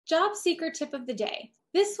Job seeker tip of the day.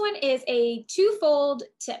 This one is a twofold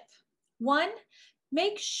tip. One,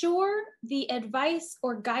 make sure the advice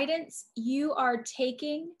or guidance you are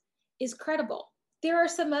taking is credible. There are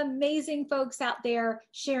some amazing folks out there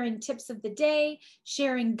sharing tips of the day,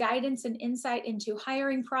 sharing guidance and insight into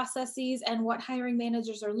hiring processes and what hiring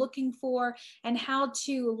managers are looking for and how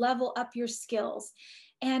to level up your skills.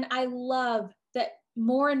 And I love that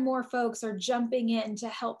more and more folks are jumping in to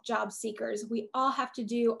help job seekers. We all have to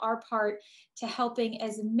do our part to helping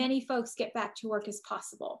as many folks get back to work as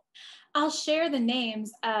possible. I'll share the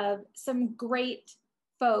names of some great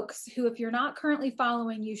folks who, if you're not currently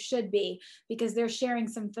following, you should be, because they're sharing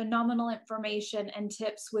some phenomenal information and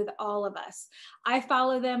tips with all of us. I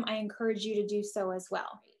follow them. I encourage you to do so as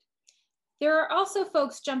well. There are also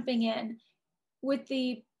folks jumping in with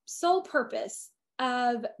the sole purpose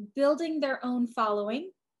of building their own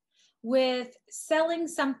following with selling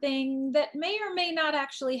something that may or may not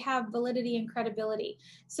actually have validity and credibility.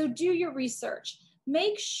 So do your research.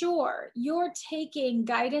 Make sure you're taking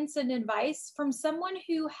guidance and advice from someone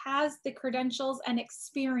who has the credentials and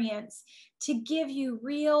experience to give you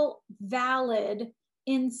real, valid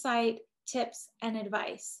insight, tips, and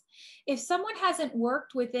advice. If someone hasn't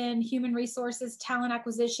worked within human resources, talent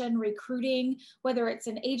acquisition, recruiting, whether it's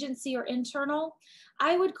an agency or internal,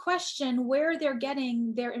 I would question where they're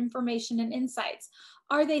getting their information and insights.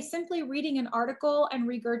 Are they simply reading an article and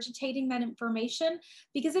regurgitating that information?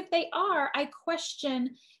 Because if they are, I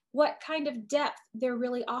question what kind of depth they're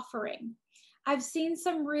really offering. I've seen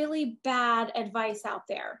some really bad advice out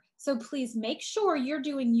there. So please make sure you're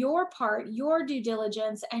doing your part, your due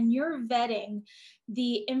diligence, and you're vetting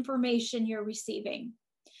the information you're receiving.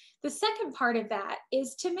 The second part of that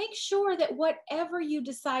is to make sure that whatever you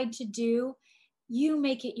decide to do, you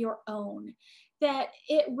make it your own, that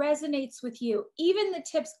it resonates with you. Even the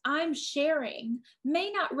tips I'm sharing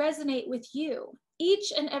may not resonate with you.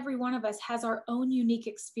 Each and every one of us has our own unique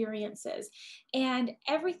experiences, and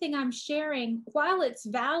everything I'm sharing, while it's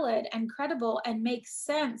valid and credible and makes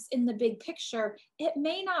sense in the big picture, it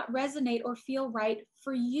may not resonate or feel right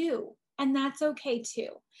for you. And that's okay too.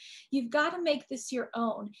 You've got to make this your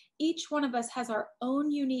own. Each one of us has our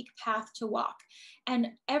own unique path to walk, and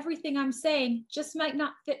everything I'm saying just might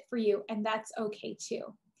not fit for you, and that's okay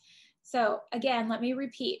too. So again, let me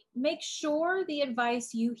repeat, make sure the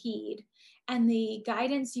advice you heed and the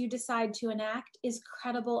guidance you decide to enact is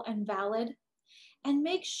credible and valid, and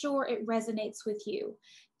make sure it resonates with you.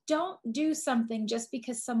 Don't do something just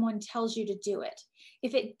because someone tells you to do it.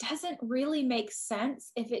 If it doesn't really make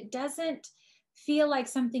sense, if it doesn't feel like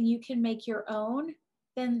something you can make your own,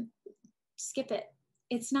 then skip it.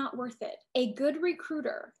 It's not worth it. A good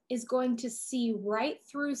recruiter is going to see right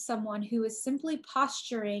through someone who is simply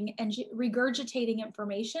posturing and regurgitating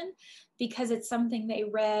information because it's something they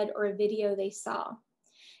read or a video they saw.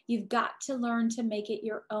 You've got to learn to make it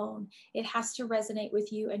your own. It has to resonate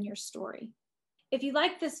with you and your story. If you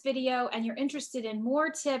like this video and you're interested in more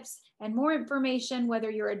tips and more information,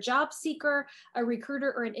 whether you're a job seeker, a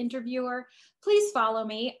recruiter, or an interviewer, please follow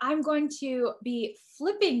me. I'm going to be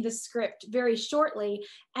flipping the script very shortly,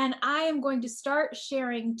 and I am going to start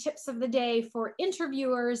sharing tips of the day for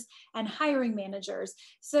interviewers and hiring managers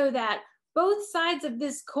so that both sides of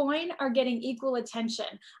this coin are getting equal attention.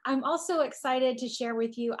 I'm also excited to share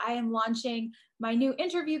with you, I am launching my new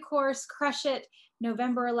interview course, Crush It,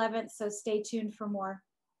 November 11th, so stay tuned for more.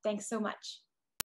 Thanks so much.